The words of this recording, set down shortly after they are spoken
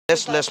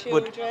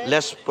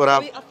let's put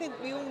up. I think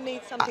we all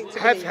need something to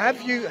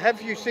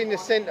Have you seen the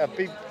centre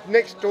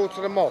next door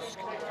to the mosque?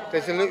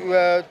 There's a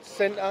little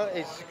centre.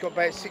 It's got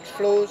about 6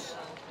 floors.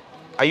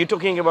 Are you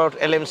talking about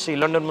LMC,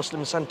 London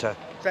Muslim Centre?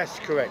 That's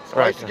correct.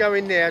 Right. I used to go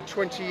in there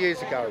 20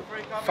 years ago,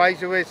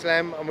 Phase of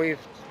Islam, and we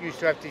used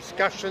to have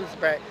discussions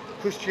about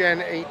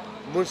Christianity,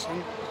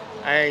 Muslim,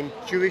 and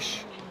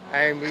Jewish,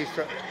 and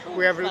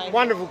we have a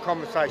wonderful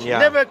conversation. Yeah.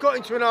 Never got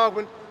into an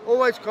argument.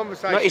 Always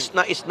conversation. No, it's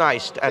not. It's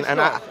nice, and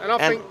I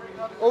think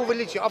all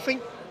religion. I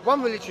think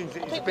one religion is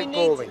a bit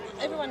boring.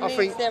 Everyone I needs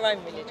think their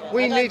own religion.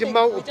 we need a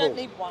multiple. We don't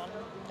need one.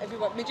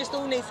 We just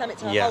all need something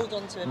to hold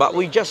on to. But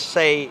we just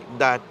say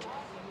that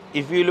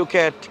if you look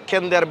at,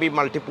 can there be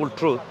multiple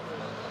truth?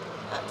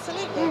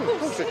 Absolutely, of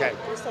course they can.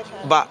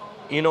 But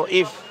you know,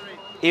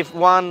 if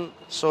one,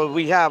 so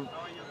we have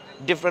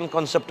different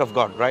concept of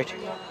God, right?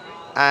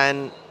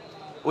 And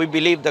we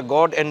believe that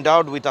God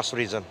endowed with us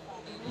reason.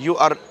 You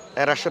are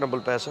a rational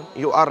person.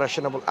 You are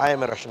rational. I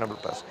am a rational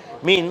person.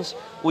 Means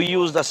we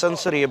use the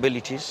sensory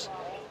abilities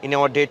in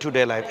our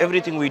day-to-day life.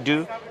 Everything we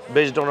do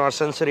based on our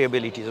sensory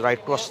abilities,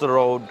 right? Cross the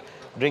road,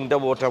 drink the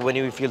water when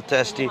you feel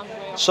thirsty.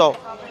 So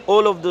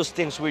all of those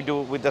things we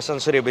do with the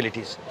sensory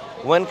abilities.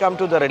 When come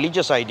to the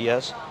religious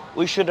ideas,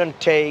 we shouldn't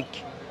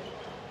take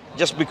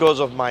just because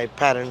of my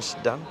parents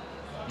done,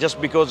 just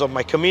because of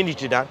my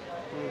community done.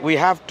 We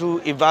have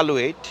to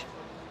evaluate,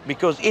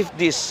 because if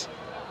this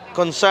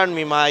concern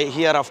me my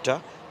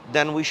hereafter,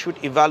 then we should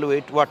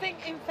evaluate what. I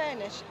think, in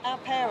fairness, our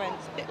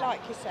parents, a bit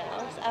like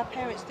yourselves, our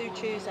parents do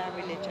choose our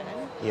religion,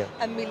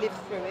 and we live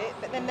through it.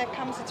 But then there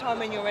comes a time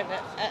when you're at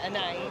an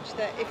age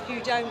that if you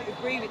don't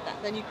agree with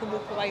that, then you can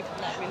walk away from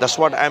that religion. That's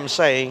what I'm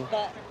saying.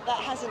 But that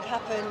hasn't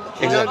happened.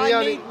 Exactly.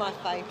 I need my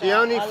faith. The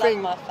only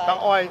thing that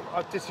I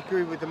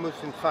disagree with the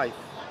Muslim faith,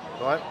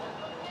 right,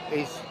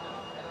 is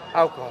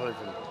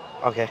alcoholism.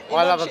 Okay.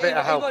 I love a bit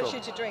of alcohol. He wants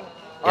you to drink.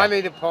 I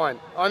need a pint.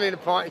 I need a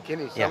pint of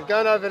Guinness. I'm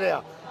going over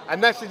there.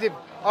 And that's as if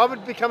I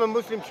would become a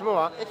Muslim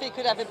tomorrow. If he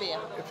could have a beer.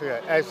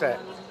 How's that?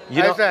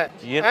 How's that?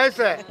 How's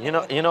that? You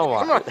know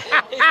what?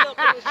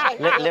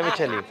 let me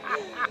tell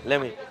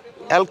you.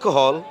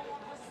 Alcohol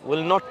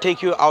will not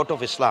take you out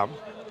of Islam.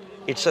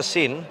 It's a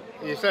sin.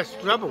 Yes, that's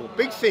trouble.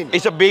 Big sin.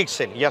 It's a big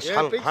sin. Yes,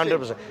 Yeah, big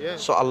 100%. sin. Yeah.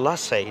 So Allah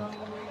said,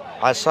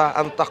 "Asa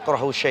an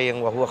takrahu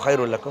shay'an wa huwa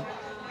khairul lakum.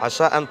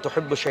 Asa an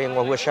tuhibbu shay'an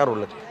wa huwa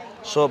sharrul lakum."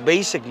 So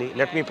basically,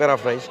 let me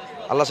paraphrase.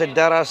 Allah said,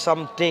 there are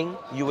something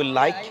you will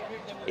like,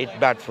 it's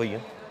bad for you.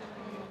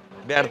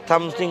 There are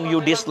something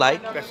you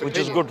dislike, which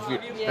is good for you.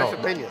 That's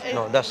opinion.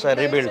 No, that's a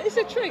rebuild. It's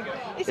a trick.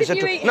 It's a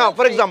trick. No,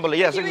 for example,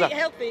 yes, if you exactly.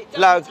 eat healthy, it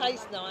Like, doesn't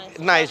taste nice.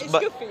 Nice, it's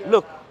but good for you.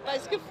 look, But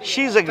it's good for you.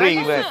 she's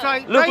agreeing. They used to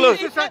say- Look, they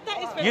look. used to say-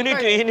 That is very You need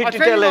true. to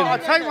tell tell you him. what,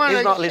 I'll tell you one He's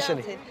of not these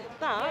listening.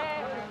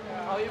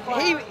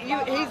 But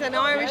he's an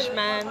Irish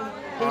man.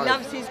 He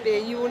loves his beer.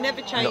 You will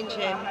never change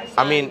him.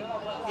 I mean,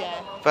 yeah.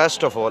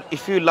 first of all,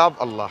 if you love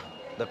Allah,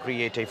 the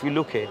Creator, if you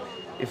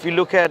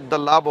look at the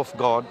love of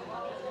God,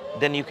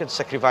 then you can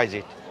sacrifice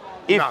it.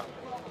 If, No.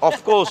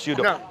 of course you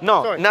don't.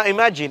 No, No. sorry. Now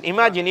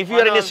imagine if you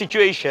are in a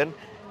situation,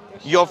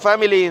 your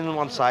family in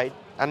one side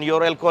and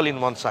your alcohol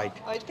in one side.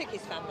 I'd pick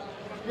his family.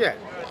 Yeah.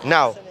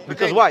 Now,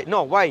 because why?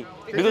 No, why?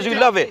 Because you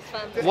it's love it.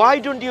 Why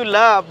don't you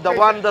love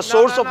the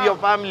source of your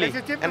family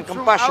There's a difference and from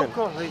compassion?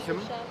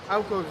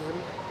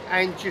 alcoholism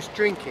and just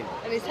drinking.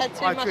 And he's had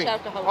too I much drink.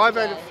 alcohol. I've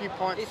today. had a few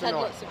pints He's had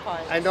tonight. lots of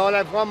pints. And I'll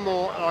have one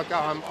more and I go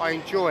home. I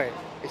enjoy it.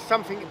 It's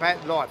something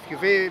about life. You're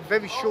very,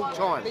 very short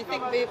time. We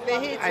think we're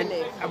here to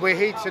live. And we're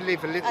here to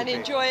live a little And bit.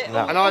 enjoy it.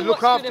 Yeah. All, And I all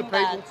look what's after good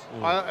and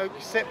people. bad. I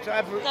accept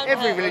every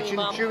hurt religion,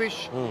 anyone.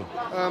 Jewish, We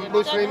Muslim,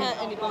 don't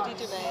hurt anybody,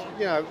 do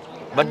we? you know.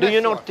 But and do you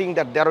that's not right. think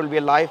that there will be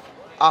a life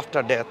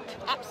after death?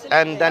 Absolutely.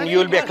 And then you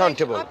will be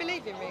accountable. I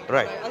believe in reincarnation.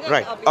 Right, I don't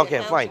right. think I'll be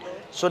Okay, fine.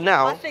 accountable. So I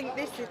now, think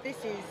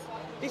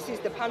this is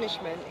the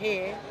punishment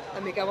here,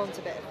 and we go on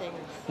to better things.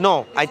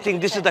 no, I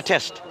think this is the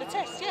test. The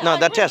test, yeah. No, I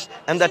the agree. test.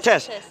 And This the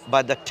is test.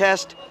 But the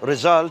test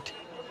result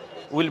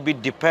will be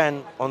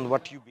depend on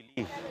what you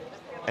believe.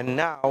 And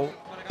now,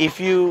 if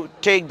you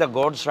take the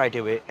gods right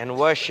away and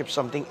worship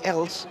something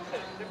else,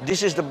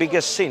 this is the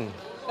biggest sin.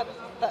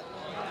 But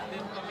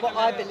what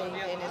I believe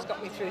in has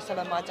got me through some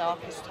of my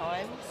darkest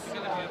times.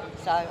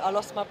 So I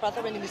lost my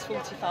brother when he was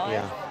 45.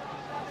 Yeah.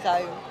 So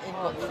in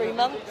what, 3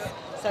 months?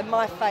 So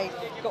my faith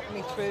got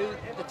me through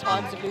the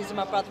times of losing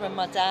my brother and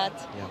my dad.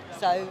 Yeah.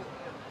 So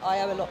I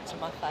owe a lot to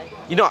my faith.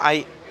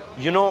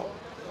 You know,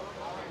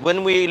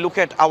 when we look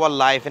at our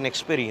life and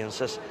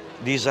experiences,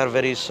 these are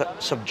very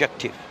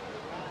subjective.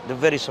 They're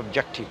very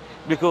subjective.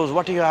 Because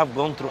what you have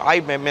gone through,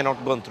 I may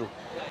not gone through.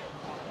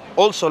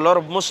 Also, a lot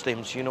of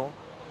Muslims,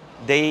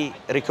 they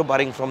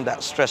recovering from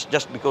that stress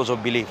just because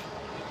of belief.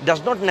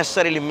 Does not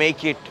necessarily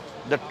make it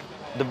that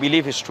the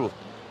belief is true.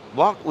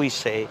 What we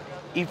say,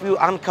 if you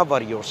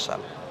uncover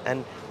yourself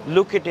and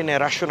look it in a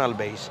rational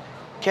base,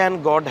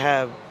 can God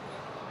have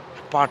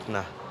a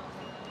partner?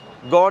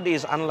 God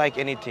is unlike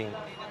anything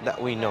that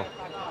we know.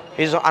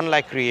 He's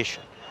unlike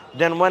creation.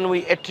 Then when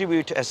we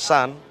attribute a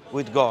son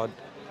with God,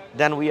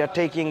 then we are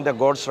taking the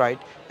God's right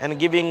and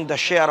giving the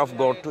share of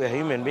God to a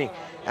human being.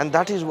 And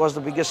that was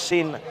the biggest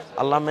sin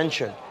Allah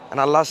mentioned. And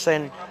Allah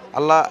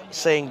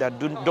saying that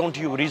don't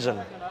you reason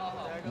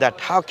that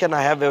how can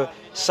I have a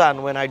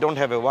son when I don't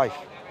have a wife?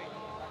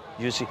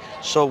 You see.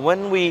 So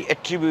when we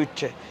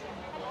attribute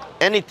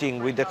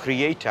anything with the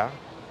Creator,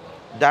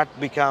 that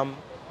become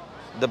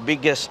the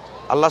biggest.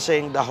 Allah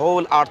saying the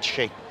whole earth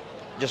shake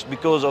just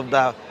because of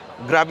the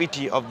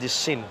gravity of this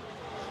sin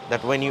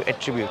that when you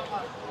attribute.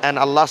 And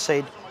Allah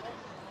said,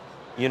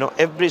 you know,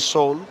 every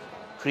soul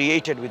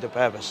created with a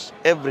purpose,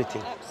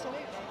 everything.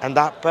 Absolutely. And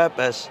that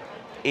purpose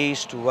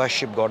is to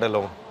worship God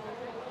alone.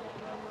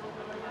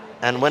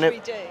 And Which we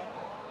do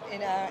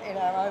in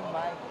our own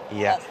way.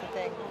 Yeah. That's the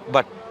thing.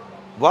 But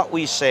what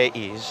we say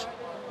is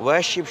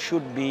worship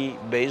should be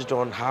based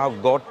on how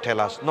God tell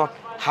us, not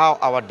how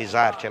our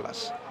desire tell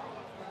us.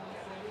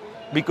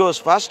 Because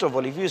first of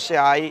all, if you say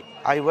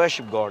I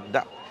worship God,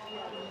 that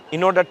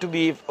in order to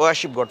be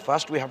worship God,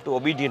 first we have to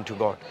obedient to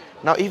God.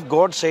 Now if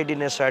God said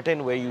in a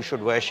certain way you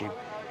should worship,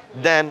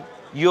 then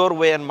your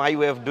way and my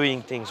way of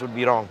doing things would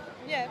be wrong.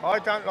 Yeah. I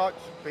don't like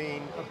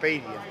being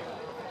obedient.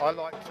 I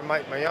like to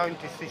make my own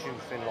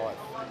decisions in life.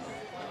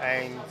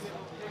 And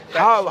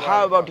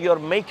How about your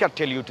maker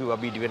tell you to be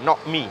obedient,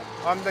 not me?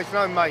 There's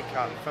no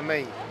maker for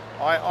me.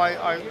 Your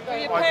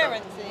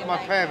parents are your my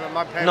maker.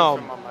 parents No,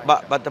 are my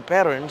maker. but the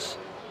parents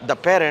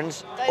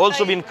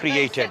also been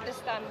created. They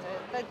set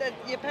the standard.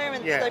 Your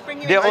parents, Yeah. they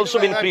bring you They into also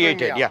the been world. bring you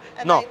created, up. yeah.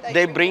 And No, they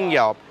they bring bring you you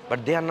up,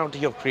 but they are not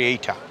your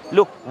creator.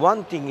 Look,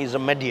 one thing is a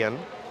median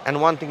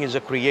and one thing is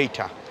a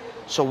creator.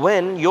 So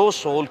when your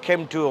soul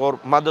came to your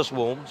mother's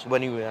wombs,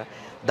 when you were,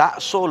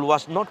 that soul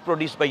was not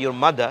produced by your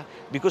mother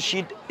because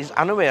she is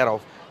unaware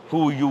of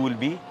who you will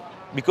be,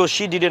 because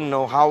she didn't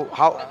know how.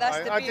 But that's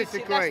the I beauty.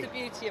 disagree. That's the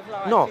beauty of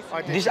life. No, isn't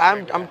it? this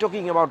disagree with I'm that.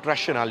 talking about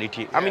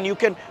rationality. I mean, Yeah. you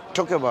can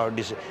talk about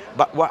this,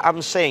 but what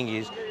I'm saying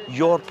is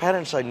your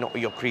parents are not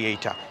your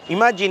creator.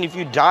 Imagine if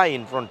you die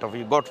in front of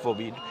you, God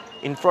forbid,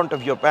 in front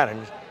of your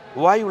parents,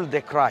 why will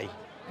they cry?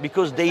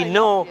 Because they They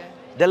know love you.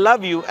 they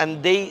love you,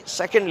 and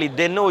secondly,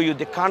 they know you,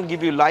 they can't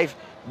give you life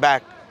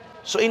back.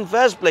 So in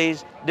first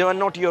place, they were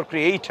not your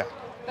creator.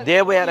 But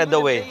They were you at the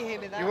wouldn't way. be here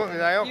without You wouldn't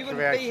them. be able You to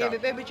wouldn't be here.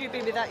 react. Where would you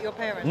be without your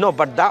parents? No,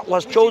 but that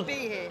was Would chosen. you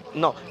be here?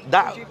 No,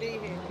 that Would you be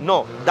here?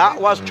 no, that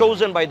was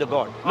chosen by the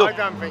God. Look, I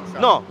don't think so.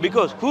 no,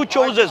 because who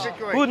chooses?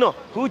 disagree.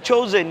 Who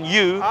chosen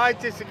you? I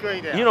disagree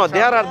there. You know, So-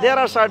 there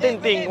are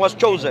certain things was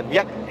chosen.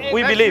 Yeah,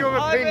 we That's believe. your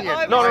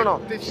opinion. No.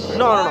 I disagree.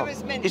 No. I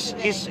was meant to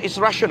be. It's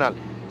rational.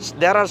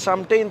 There are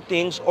certain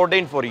things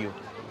ordained for you.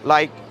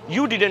 Like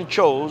you didn't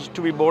choose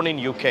to be born in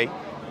UK,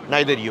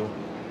 neither you.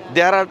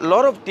 There are a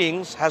lot of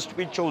things has to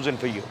be chosen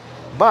for you,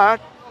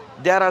 but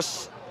there are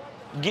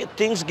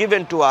things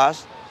given to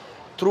us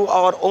through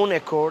our own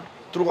accord,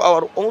 through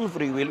our own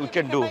free will. We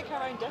can do make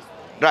our own destiny.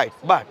 right,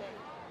 but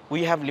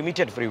we have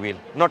limited free will,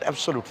 not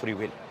absolute free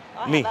will.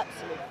 I Me, have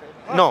absolute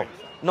freedom.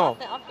 no, I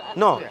think I've got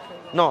no, absolute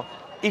freedom. no.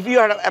 If you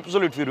had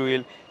absolute free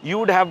will, you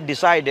would have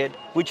decided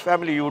which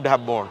family you would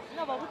have born.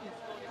 No, I wouldn't.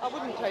 I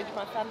wouldn't change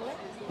my family.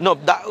 No,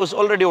 that was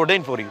already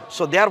ordained for you.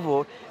 So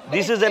therefore,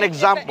 this is an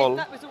example. If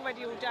that was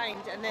already ordained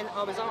and then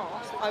I was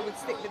asked, I would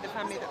stick with the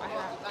family that I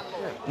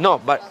have. No,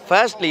 but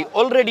firstly,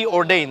 already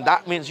ordained,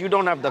 that means you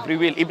don't have the free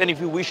will, even if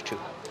you wish to.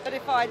 But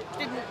if I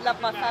didn't love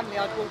my family,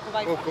 I'd walk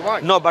away Walk from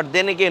away. No, but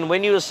then again,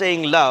 when you're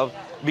saying love,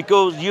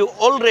 because you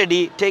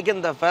already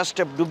taken the first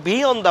step to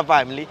be on the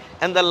family,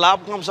 and the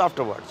love comes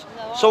afterwards.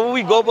 No, So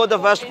we go for the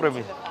first into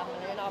premise. the family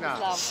and I No,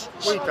 was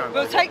we loved. don't.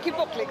 We'll take your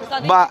booklet because I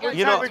need But, to go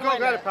you to know- the We've got to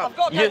go to the toilet. pub. I've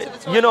got to go to the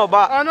toilet. You know,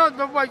 but Oh,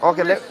 no, wait.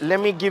 okay, listen. let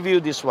me give you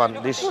this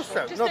one. This, What's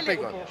that? Just Not a big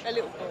little one. book. A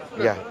little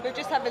book. yeah. We'll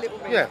just have a little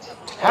read. Yeah.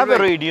 Have a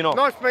read, you know.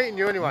 Nice meeting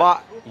you anyway.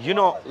 But you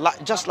know,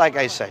 just like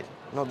I said,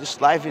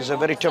 this life is a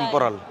very All the same.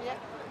 temporal. Yeah.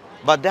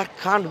 But there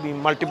can't be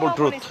multiple All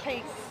I want truth. is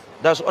peace.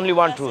 There's only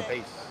one That's truth. it.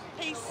 Peace.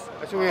 Peace.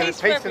 That's all we have,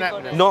 Peace peace for and everybody.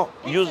 happiness. No,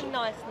 Peace use- and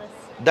niceness.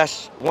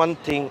 That's one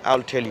thing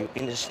I'll tell you.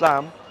 In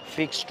Islam,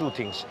 fix two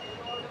things.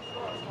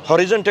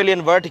 Horizontally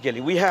and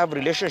vertically, we have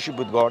relationship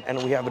with God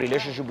and we have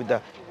relationship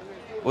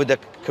with the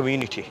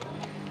community.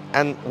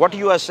 And what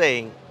you are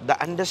saying,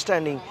 the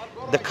understanding,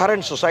 the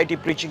current society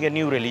preaching a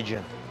new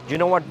religion. Do you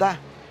know what that?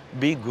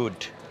 Be good.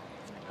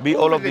 Be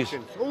all of this.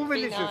 All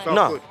religions nice. are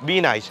No, good.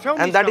 be nice. Tell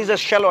me And that is a something.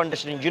 shallow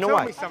understanding. Do you know Tell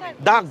why? me something.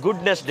 That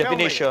goodness Tell me.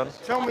 definition.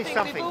 Tell me I think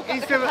something. we've all got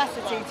Is the there a,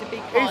 capacity to be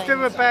kind. is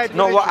there a bad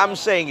No, what religion? I'm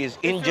saying is,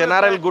 in Is there a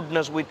general bad-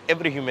 goodness with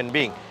every human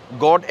being,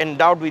 God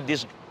endowed with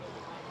this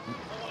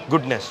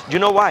goodness. Do you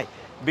know why?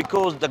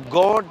 Because the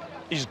God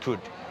is good.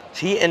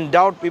 He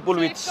endowed people So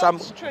with if some.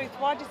 God's truth,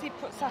 why does he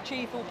put such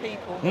evil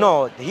people?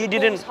 No, he to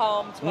didn't. cause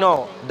harm to No,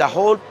 other people? the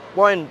whole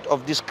point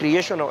of this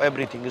creation of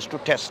everything is to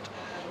test.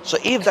 So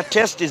if the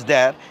test is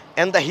there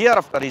and the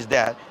hereafter is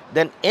there,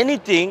 then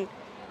anything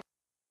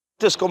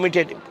that is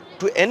committed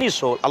to any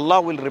soul,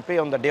 Allah will repay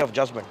on the day of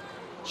judgment.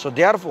 So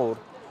therefore,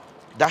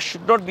 that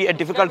should not be a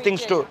difficult Very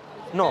thing to. deep.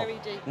 No, Very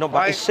deep. no,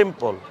 but it's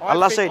simple. I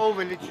Allah think said, all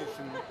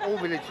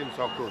religions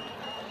are good.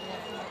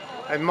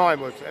 And mine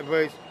was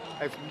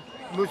as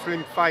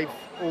Muslim faith,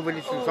 all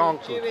religions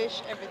aren't good.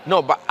 Jewish, everything.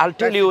 No, but I'll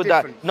tell That's you the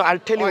that. difference. No, I'll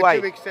tell you I why.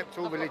 do accept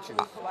all religions.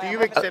 Do you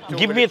accept all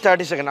Give me religions?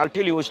 30 seconds. I'll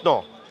tell you it's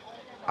no.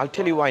 I'll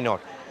tell you why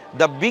not.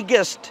 The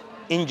biggest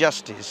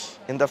injustice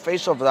in the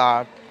face of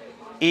that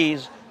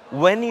is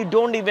when you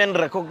don't even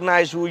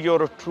recognize who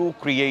your true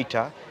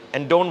creator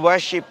and don't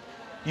worship,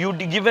 you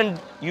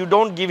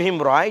don't give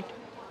him right,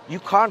 you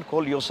can't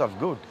call yourself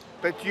good.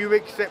 But do you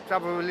accept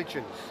other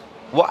religions?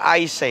 What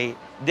I say,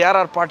 there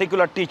are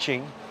particular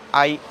teaching,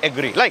 I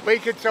agree. Like We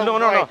could tell-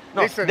 no.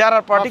 listen, there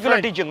are my particular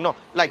friend. teaching. No,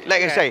 like I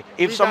Yeah. say,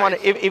 if You someone,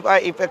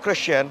 guys- if a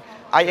Christian,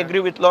 I agree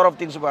with a lot of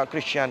things about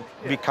Christian.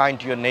 Be kind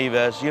to your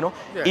neighbors. You know,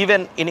 Yeah.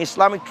 even in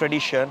Islamic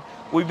tradition,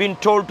 we've been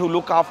told to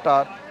look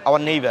after our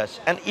neighbors,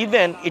 and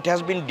even it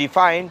has been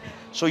defined.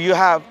 So you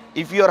have,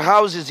 if your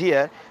house is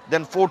here,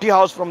 then 40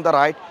 house from the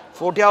right,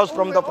 40 house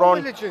from the all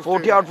front, religions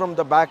 40 do out that. from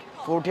the back,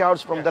 40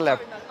 house from the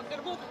left. I'm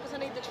going to walk because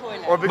I need the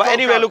toilet. Or we But gotta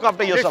anyway, go. look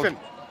after yourself. Listen,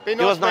 be It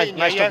was nice meeting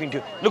you, yeah? talking to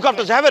you. Look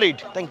after. Have a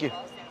read. Thank you.